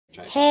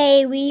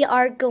Hey, we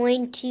are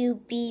going to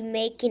be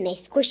making a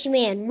squishy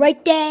man,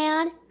 right,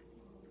 Dad?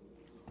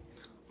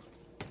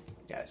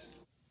 Yes.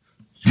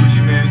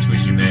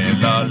 Squishy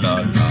man, la la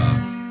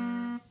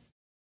la.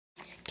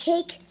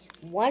 Take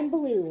one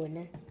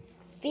balloon,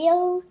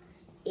 fill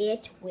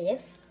it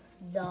with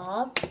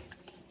the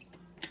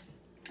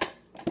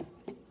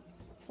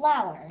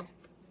flour.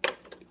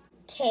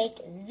 Take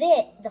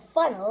the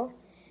funnel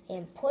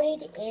and put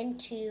it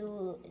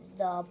into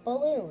the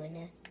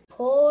balloon.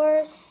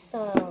 Pour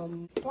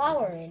some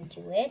flour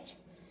into it.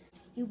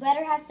 You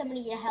better have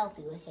somebody to help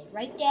you with it,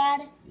 right,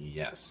 Dad?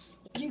 Yes.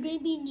 You're going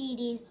to be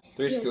needing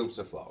 3 scoops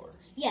of flour.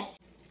 Yes.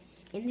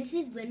 And this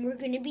is when we're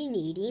going to be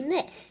needing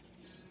this.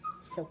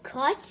 So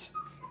cut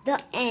the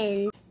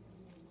end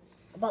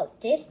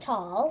about this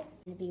tall.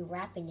 We'll be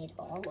wrapping it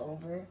all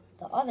over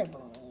the other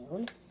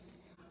balloon.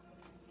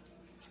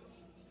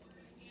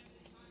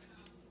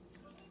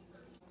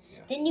 Yeah.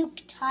 Then you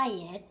tie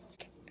it.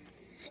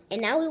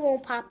 And now it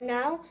won't pop.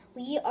 Now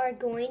we are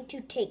going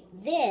to take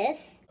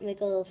this, make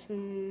a little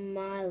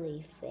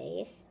smiley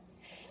face.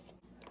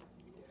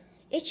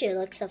 It should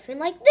look something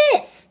like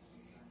this.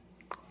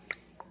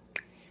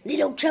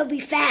 Little chubby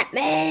fat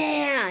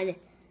man.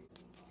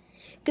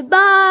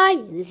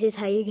 Goodbye. This is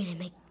how you're going to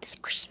make the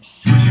squishy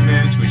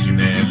man. Squishy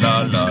man,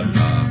 la la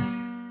la.